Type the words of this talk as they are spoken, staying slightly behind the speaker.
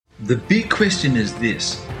The big question is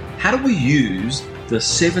this: how do we use the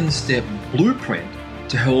 7-step blueprint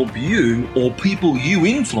to help you or people you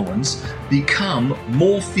influence become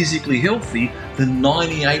more physically healthy than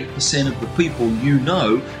 98% of the people you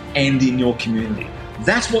know and in your community?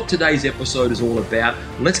 That's what today's episode is all about.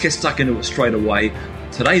 Let's get stuck into it straight away.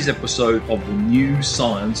 Today's episode of the new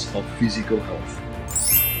science of physical health.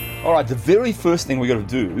 All right, the very first thing we got to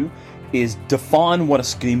do is define what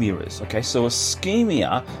ischemia is. Okay, so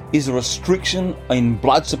ischemia is a restriction in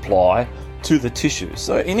blood supply to the tissues,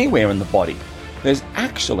 so anywhere in the body. There's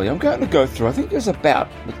actually, I'm going to go through, I think there's about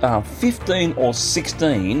 15 or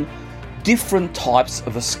 16 different types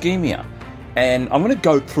of ischemia. And I'm going to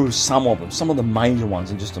go through some of them, some of the major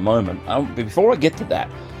ones in just a moment. But before I get to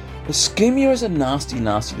that, ischemia is a nasty,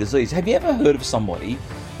 nasty disease. Have you ever heard of somebody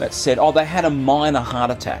that said, oh, they had a minor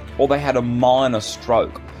heart attack or they had a minor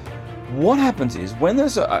stroke? What happens is when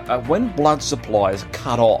there's when blood supply is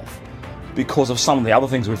cut off because of some of the other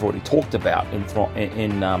things we've already talked about in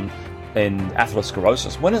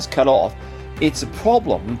atherosclerosis, when it's cut off, it's a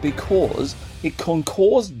problem because it can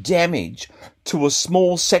cause damage to a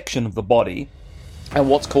small section of the body and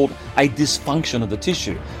what's called a dysfunction of the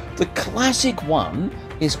tissue. The classic one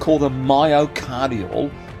is called a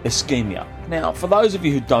myocardial ischemia. Now, for those of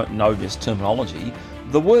you who don't know this terminology,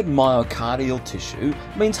 the word myocardial tissue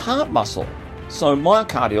means heart muscle. So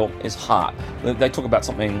myocardial is heart. They talk about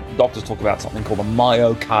something, doctors talk about something called a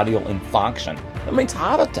myocardial infarction. It means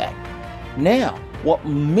heart attack. Now, what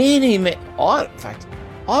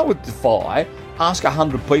I would defy, ask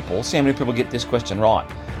 100 people, see how many people get this question right.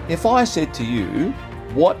 If I said to you,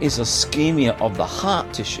 what is ischemia of the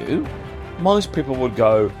heart tissue? Most people would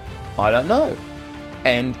go, I don't know.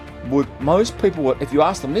 And if you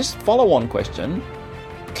ask them this follow-on question,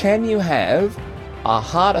 can you have a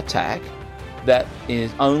heart attack that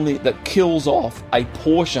kills off a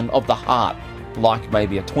portion of the heart, like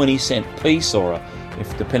maybe a 20-cent piece, or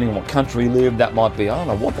if depending on what country you live, that might be, I don't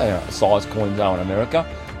know what their size coins are in America,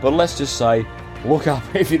 but let's just say, look up,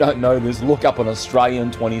 if you don't know this, look up an Australian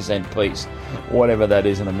 20-cent piece, whatever that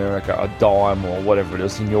is in America, a dime or whatever it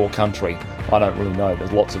is in your country. I don't really know.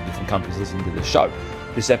 There's lots of different countries listening to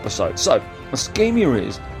this episode. So, ischemia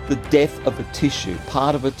is the death of a tissue,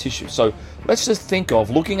 part of a tissue. So let's just think of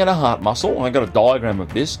looking at a heart muscle. I've got a diagram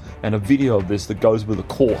of this and a video of this that goes with a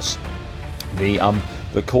course.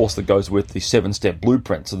 The course that goes with the 7-step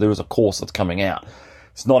blueprint. So there is a course that's coming out.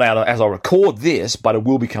 It's not out as I record this, but it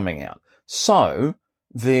will be coming out. So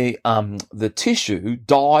the tissue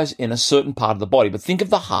dies in a certain part of the body. But think of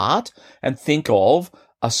the heart and think of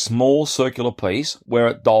a small circular piece where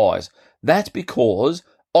it dies. That's because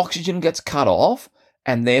oxygen gets cut off,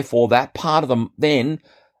 and therefore that part of them then,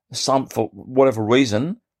 for whatever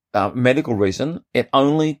reason, medical reason, it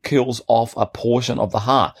only kills off a portion of the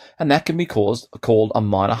heart, and that can be called a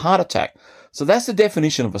minor heart attack. So that's the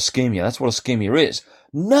definition of ischemia. That's what ischemia is.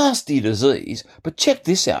 Nasty disease. But check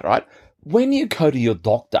this out, right? When you go to your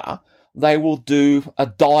doctor, they will do a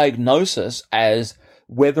diagnosis as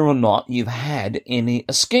whether or not you've had any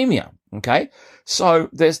ischemia. Okay? So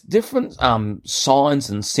there's different signs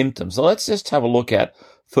and symptoms. So let's just have a look at,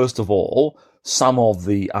 first of all, some of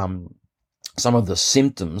the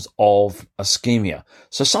symptoms of ischemia.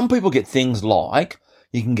 So some people get things like,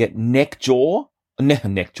 you can get neck or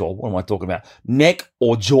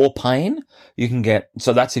jaw pain. You can get,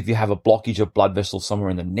 so that's if you have a blockage of blood vessels somewhere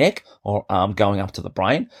in the neck or going up to the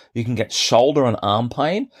brain. You can get shoulder and arm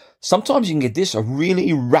pain. Sometimes you can get a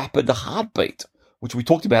really rapid heartbeat, which we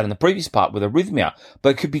talked about in the previous part with arrhythmia, but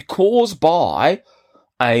it could be caused by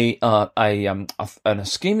an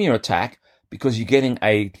ischemia attack because you're getting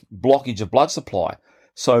a blockage of blood supply.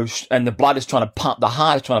 So, and the heart is trying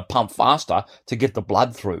to pump faster to get the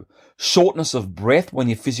blood through. Shortness of breath when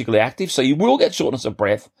you're physically active. So you will get shortness of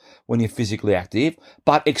breath when you're physically active,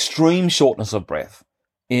 but extreme shortness of breath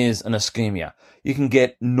is an ischemia. You can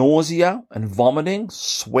get nausea and vomiting,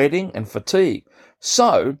 sweating and fatigue.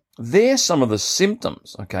 So there's some of the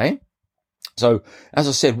symptoms, okay? So as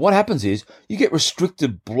I said, what happens is you get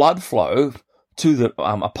restricted blood flow to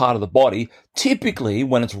a part of the body, typically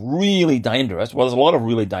when it's really dangerous. Well, there's a lot of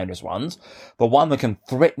really dangerous ones, but one that can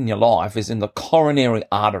threaten your life is in the coronary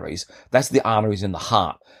arteries. That's the arteries in the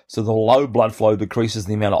heart. So the low blood flow decreases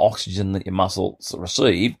the amount of oxygen that your muscles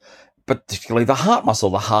receive, particularly the heart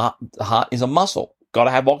muscle. The heart is a muscle. Got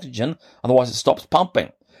to have oxygen, otherwise it stops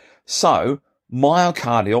pumping. So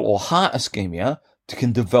myocardial or heart ischemia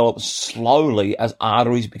can develop slowly as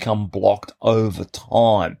arteries become blocked over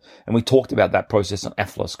time. And we talked about that process in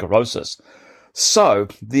atherosclerosis. So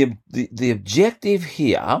the objective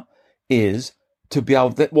here is to be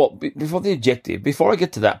able to, before the objective, before I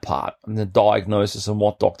get to that part and the diagnosis and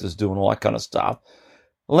what doctors do and all that kind of stuff,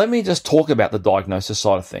 let me just talk about the diagnosis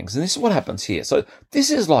side of things. And this is what happens here. So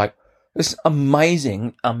this is like this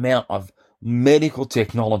amazing amount of medical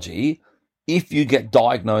technology if you get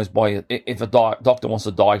diagnosed if a doctor wants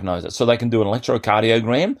to diagnose it. So they can do an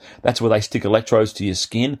electrocardiogram. That's where they stick electrodes to your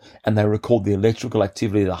skin and they record the electrical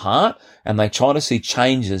activity of the heart, and they try to see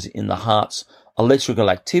changes in the heart's electrical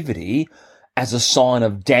activity as a sign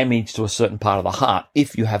of damage to a certain part of the heart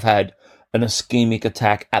if you have had an ischemic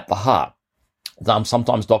attack at the heart.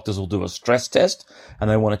 Sometimes doctors will do a stress test and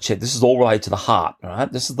they want to check. This is all related to the heart,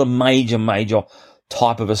 right? This is the major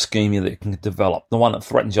type of ischemia that you can develop, the one that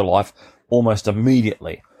threatens your life almost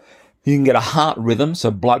immediately. You can get a heart rhythm,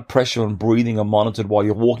 so blood pressure and breathing are monitored while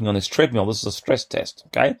you're walking on this treadmill. This is a stress test,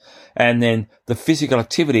 okay? And then the physical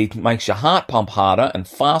activity makes your heart pump harder and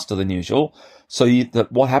faster than usual. So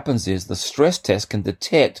what happens is the stress test can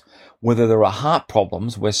detect whether there are heart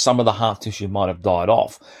problems where some of the heart tissue might have died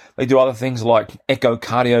off. They do other things like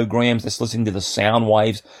echocardiograms. That's listening to the sound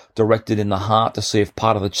waves directed in the heart to see if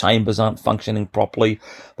part of the chambers aren't functioning properly.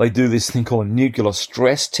 They do this thing called a nuclear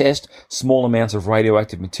stress test. Small amounts of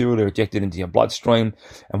radioactive material are ejected into your bloodstream,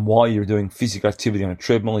 and while you're doing physical activity on a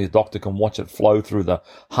treadmill, your doctor can watch it flow through the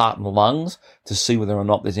heart and lungs to see whether or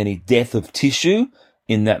not there's any death of tissue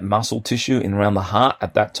in that muscle tissue in around the heart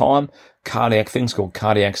at that time. Cardiac things called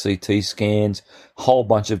cardiac CT scans, whole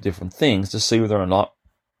bunch of different things to see whether or not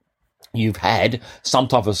you've had some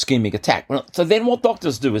type of ischemic attack. So then what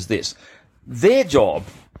doctors do is this. Their job,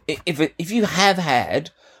 if you have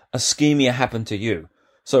had ischemia happen to you,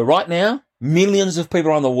 so right now, millions of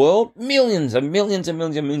people around the world, millions and millions and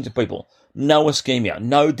millions and millions of people, no ischemia,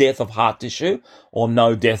 no death of heart tissue or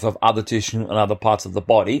no death of other tissue and other parts of the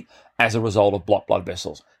body as a result of blocked blood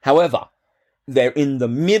vessels. However, they're in the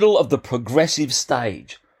middle of the progressive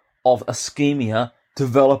stage of ischemia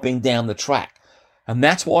developing down the track. And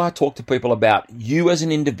that's why I talk to people about you as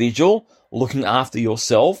an individual looking after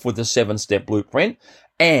yourself with the 7-step blueprint,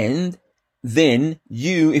 and then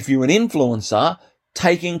you, if you're an influencer,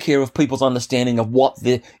 taking care of people's understanding of what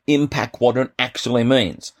the impact quadrant actually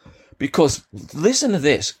means. Because listen to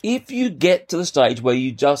this, if you get to the stage where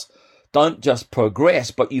you don't just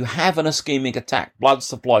progress, but you have an ischemic attack, blood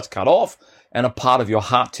supply's cut off, and a part of your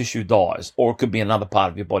heart tissue dies, or it could be another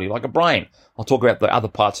part of your body, like a brain. I'll talk about the other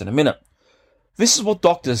parts in a minute. This is what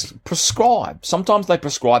doctors prescribe. Sometimes they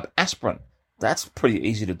prescribe aspirin. That's pretty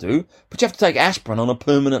easy to do, but you have to take aspirin on a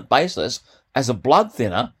permanent basis as a blood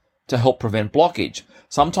thinner to help prevent blockage.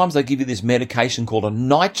 Sometimes they give you this medication called a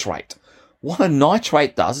nitrate. What a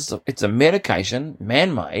nitrate does is it's a medication,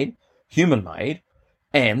 man-made, human-made,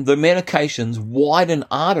 and the medications widen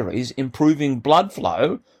arteries, improving blood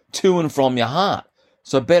flow to and from your heart.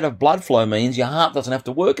 So better blood flow means your heart doesn't have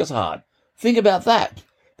to work as hard. Think about that.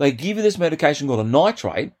 They give you this medication called a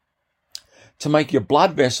nitrate to make your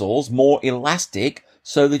blood vessels more elastic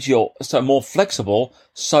so more flexible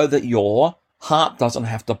so that your heart doesn't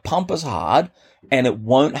have to pump as hard and it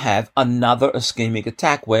won't have another ischemic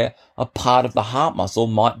attack where a part of the heart muscle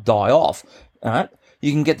might die off. All right?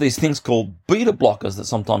 You can get these things called beta blockers that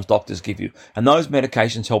sometimes doctors give you. And those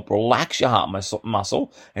medications help relax your heart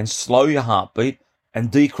muscle and slow your heartbeat and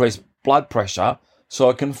decrease blood pressure so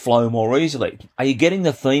it can flow more easily. Are you getting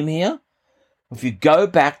the theme here? If you go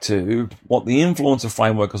back to what the influencer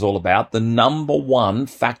framework is all about, the number one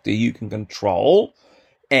factor you can control,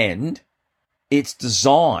 and it's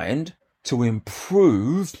designed to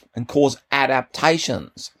improve and cause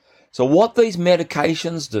adaptations. So what these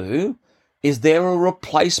medications do is they're a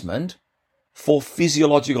replacement for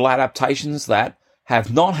physiological adaptations that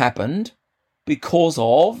have not happened because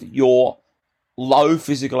of your low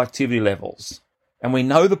physical activity levels. And we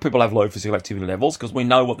know that people have low physical activity levels because we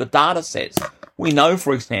know what the data says. We know,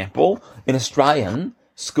 for example, in Australian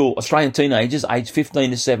teenagers aged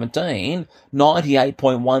 15 to 17,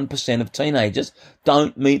 98.1% of teenagers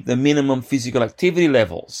don't meet the minimum physical activity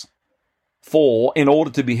levels in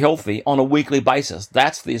order to be healthy on a weekly basis.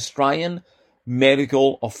 That's the Australian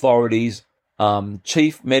Medical Authority's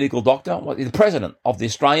chief medical doctor, the president of the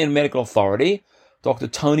Australian Medical Authority, Dr.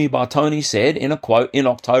 Tony Bartoni, said in a quote in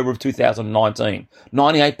October of 2019,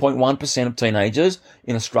 98.1% of teenagers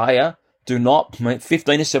in Australia 15 to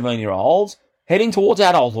 17-year-olds heading towards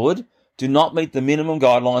adulthood do not meet the minimum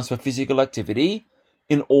guidelines for physical activity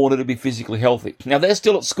in order to be physically healthy. Now, they're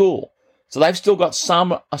still at school, so they've still got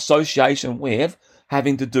some association with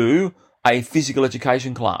having to do a physical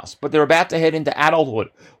education class, but they're about to head into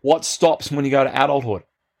adulthood. What stops when you go to adulthood?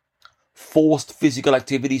 Forced physical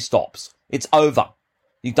activity stops. It's over.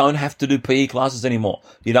 You don't have to do PE classes anymore.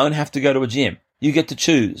 You don't have to go to a gym. You get to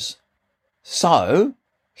choose. So,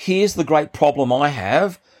 here's the great problem I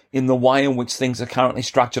have in the way in which things are currently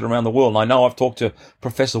structured around the world. And I know I've talked to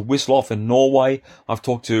Professor Wisloff in Norway. I've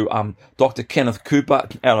talked to Dr. Kenneth Cooper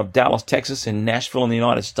out of Dallas, Texas, in Nashville in the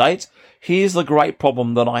United States. Here's the great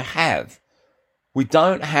problem that I have. We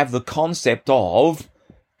don't have the concept of,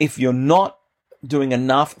 if you're not doing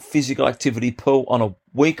enough physical activity on a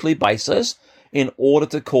weekly basis in order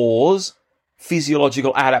to cause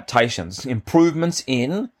physiological adaptations, improvements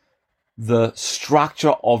in the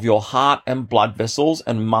structure of your heart and blood vessels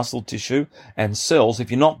and muscle tissue and cells.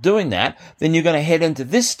 If you're not doing that, then you're going to head into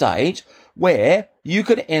this stage where you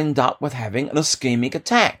could end up with having an ischemic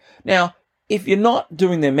attack. Now, if you're not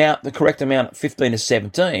doing the correct amount at 15 to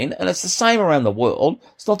 17, and it's the same around the world,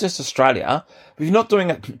 it's not just Australia, but if you're not doing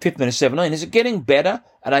it at 15 to 17, is it getting better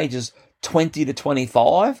at ages 20 to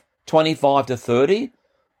 25, 25 to 30?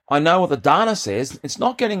 I know what the data says, it's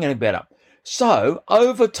not getting any better. So,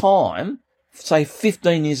 over time, say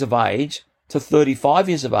 15 years of age to 35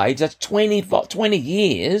 years of age, that's 20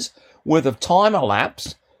 years worth of time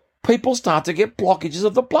elapsed, people start to get blockages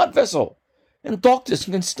of the blood vessel. And doctors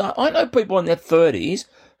can start, I know people in their 30s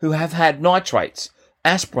who have had nitrates,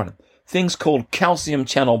 aspirin, things called calcium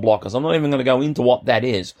channel blockers. I'm not even going to go into what that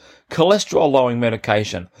is. Cholesterol lowering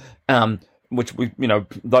medication, those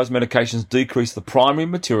medications decrease the primary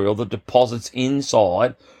material that deposits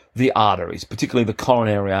inside the arteries, particularly the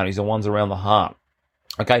coronary arteries, the ones around the heart.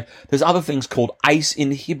 Okay, there's other things called ACE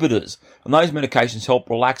inhibitors, and those medications help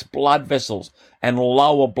relax blood vessels and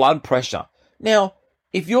lower blood pressure. Now,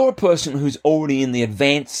 if you're a person who's already in the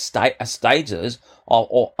advanced stages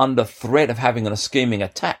or under threat of having an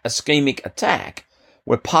ischemic attack,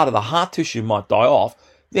 where part of the heart tissue might die off,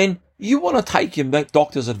 then you want to take your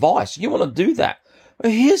doctor's advice. You want to do that.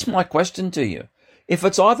 But here's my question to you. If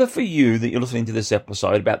it's either for you that you're listening to this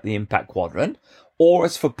episode about the impact quadrant, or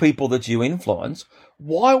it's for people that you influence,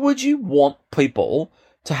 why would you want people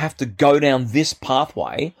to have to go down this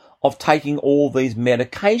pathway of taking all these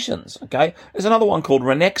medications? Okay, there's another one called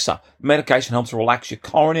Renexa. Medication helps relax your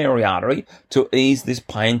coronary artery to ease this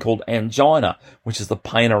pain called angina, which is the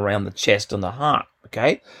pain around the chest and the heart.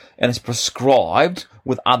 Okay, and it's prescribed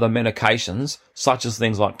with other medications such as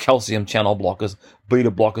things like calcium channel blockers, beta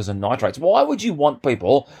blockers, and nitrates. Why would you want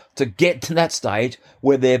people to get to that stage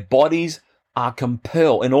where their bodies are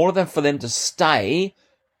compelled, in order for them to stay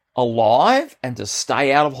alive and to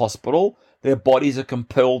stay out of hospital, their bodies are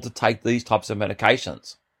compelled to take these types of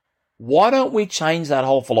medications? Why don't we change that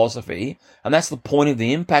whole philosophy? And that's the point of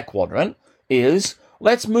the impact quadrant, is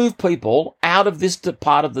let's move people out of this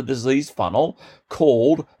part of the disease funnel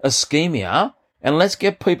called ischemia, and let's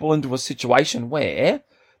get people into a situation where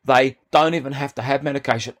they don't even have to have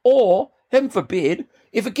medication. Or, heaven forbid,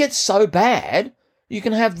 if it gets so bad, you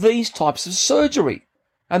can have these types of surgery.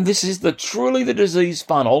 And this is truly the disease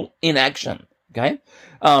funnel in action. Okay?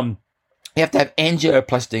 You have to have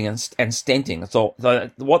angioplasty and stenting. So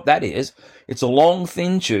what that is, it's a long,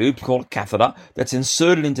 thin tube called a catheter that's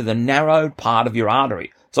inserted into the narrowed part of your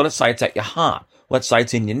artery. So let's say it's at your heart. Let's say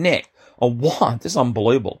it's in your neck. A wire, this is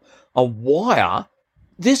unbelievable. A wire,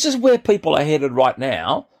 this is where people are headed right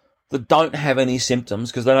now that don't have any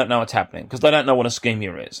symptoms because they don't know what's happening, because they don't know what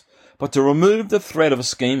ischemia is. But to remove the threat of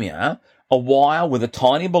ischemia, a wire with a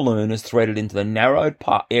tiny balloon is threaded into the narrowed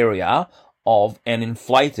area of an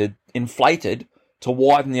inflated to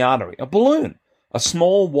widen the artery. A balloon, a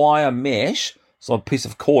small wire mesh, so a piece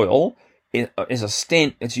of coil, is a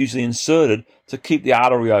stent. It's usually inserted to keep the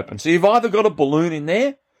artery open. So you've either got a balloon in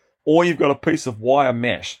there, or you've got a piece of wire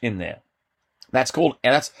mesh in there. That's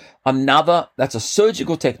a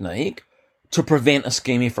surgical technique to prevent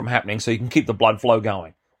ischemia from happening, so you can keep the blood flow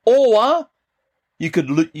going. Or you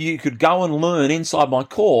could go and learn inside my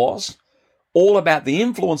course all about the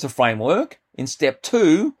influencer framework in step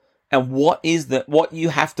 2 and what you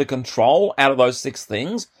have to control out of those 6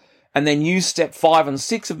 things, and then use step 5 and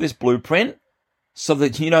 6 of this blueprint so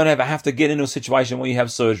that you don't ever have to get into a situation where you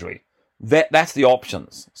have surgery. That's the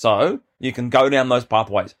options. So you can go down those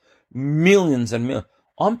pathways. Millions and millions.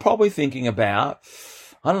 I'm probably thinking about,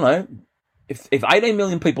 I don't know, if 18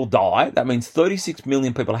 million people die, that means 36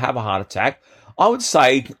 million people have a heart attack. I would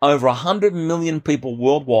say over 100 million people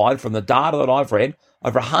worldwide, from the data that I've read,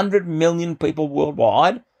 over 100 million people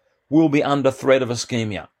worldwide will be under threat of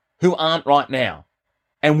ischemia, who aren't right now,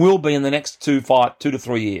 and will be in the next 2 to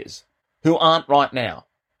 3 years, who aren't right now.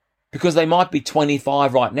 Because they might be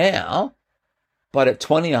 25 right now, but at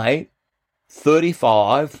 28,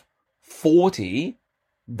 35, 40,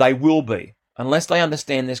 they will be, unless they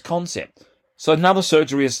understand this concept. So another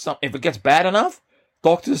surgery is, if it gets bad enough,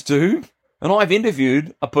 doctors do, and I've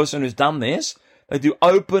interviewed a person who's done this, They do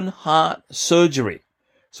open heart surgery.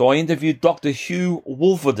 So I interviewed Dr. Hugh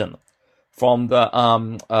Wolfenden from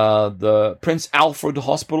the Prince Alfred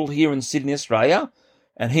Hospital here in Sydney, Australia.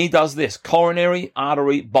 And he does this, coronary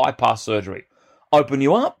artery bypass surgery. Open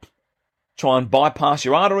you up, try and bypass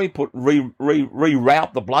your artery,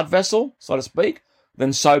 reroute the blood vessel, so to speak,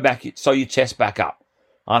 then sew your chest back up.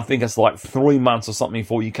 I think it's like 3 months or something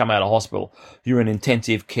before you come out of hospital. You're in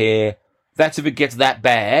intensive care. That's if it gets that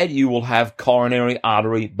bad, you will have coronary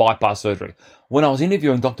artery bypass surgery. When I was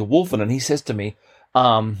interviewing Dr. Wolfen and he says to me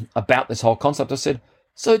about this whole concept, I said,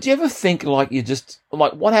 so do you ever think like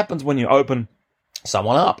what happens when you open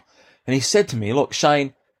someone up? And he said to me, look,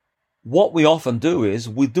 Shane, what we often do is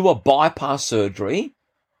we do a bypass surgery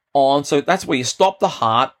so that's where you stop the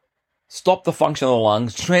heart, stop the function of the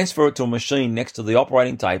lungs, transfer it to a machine next to the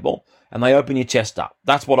operating table, and they open your chest up.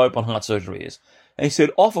 That's what open heart surgery is. And he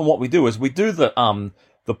said, often what we do is we do the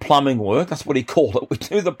plumbing work. That's what he called it. We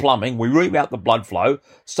do the plumbing. We reroute the blood flow,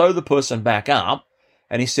 sew the person back up.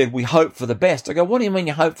 And he said, we hope for the best. I go, what do you mean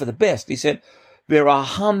you hope for the best? He said, there are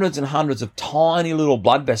hundreds and hundreds of tiny little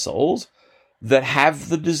blood vessels that have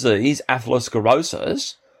the disease,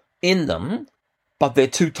 atherosclerosis, in them, but they're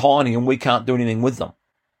too tiny and we can't do anything with them.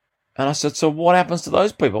 And I said, so what happens to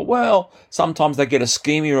those people? Well, sometimes they get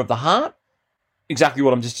ischemia of the heart, exactly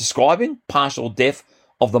what I'm just describing, partial death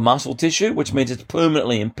of the muscle tissue, which means it's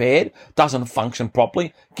permanently impaired, doesn't function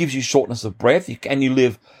properly, gives you shortness of breath, and you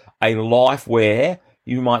live a life where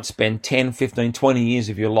you might spend 10, 15, 20 years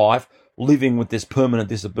of your life living with this permanent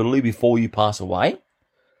disability before you pass away.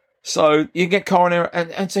 So you get coronary,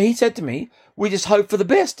 and so he said to me, we just hope for the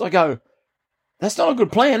best. I go, that's not a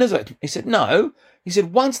good plan, is it? He said, no. He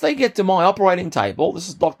said, once they get to my operating table, this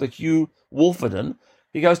is Dr. Hugh Wolfenden,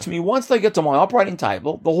 he goes to me, once they get to my operating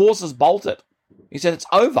table, the horse is bolted. He said, it's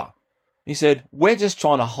over. He said, we're just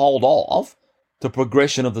trying to hold off the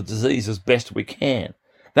progression of the disease as best we can.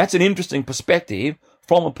 That's an interesting perspective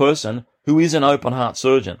from a person who is an open heart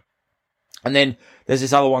surgeon. And then there's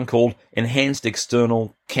this other one called enhanced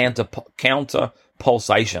external counter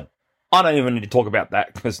pulsation. I don't even need to talk about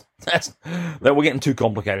that because we're getting too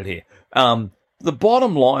complicated here. The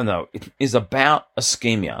bottom line, though, is about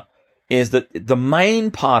ischemia, is that the main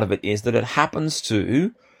part of it is that it happens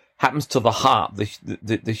to the heart,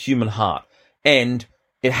 the human heart. And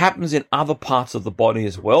it happens in other parts of the body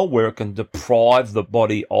as well, where it can deprive the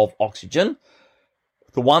body of oxygen.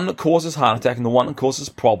 The one that causes heart attack and the one that causes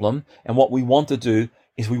problem. And what we want to do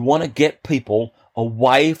is we want to get people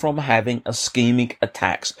away from having ischemic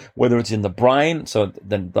attacks, whether it's in the brain, so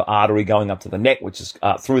the artery going up to the neck, which is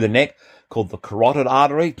through the neck, called the carotid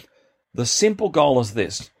artery. The simple goal is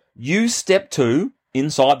this. Use step 2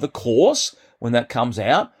 inside the course when that comes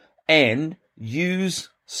out, and use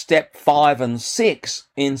step 5 and 6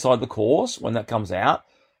 inside the course when that comes out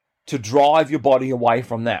to drive your body away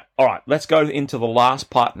from that. All right, let's go into the last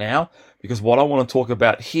part now, because what I want to talk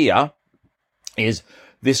about here is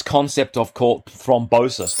this concept of called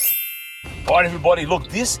thrombosis. All right, everybody, look,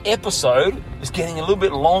 this episode is getting a little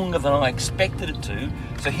bit longer than I expected it to,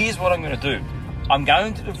 so here's what I'm going to do. I'm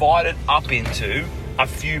going to divide it up into a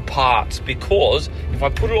few parts, because if I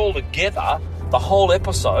put it all together, the whole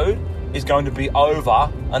episode is going to be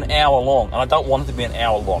over an hour long, and I don't want it to be an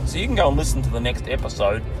hour long. So you can go and listen to the next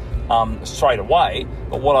episode straight away,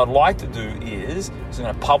 but what I'd like to do is I'm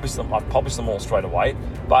going to publish them. I've published them all straight away,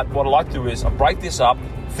 but what I'd like to do is I'll break this up,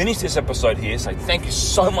 finish this episode here, say thank you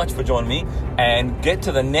so much for joining me, and get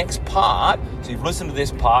to the next part. So you've listened to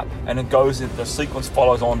this part, and it goes, the sequence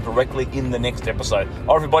follows on directly in the next episode.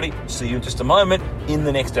 All right, everybody, see you in just a moment in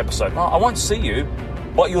the next episode. No, I won't see you,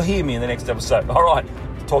 but you'll hear me in the next episode. All right,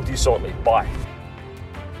 talk to you shortly. Bye.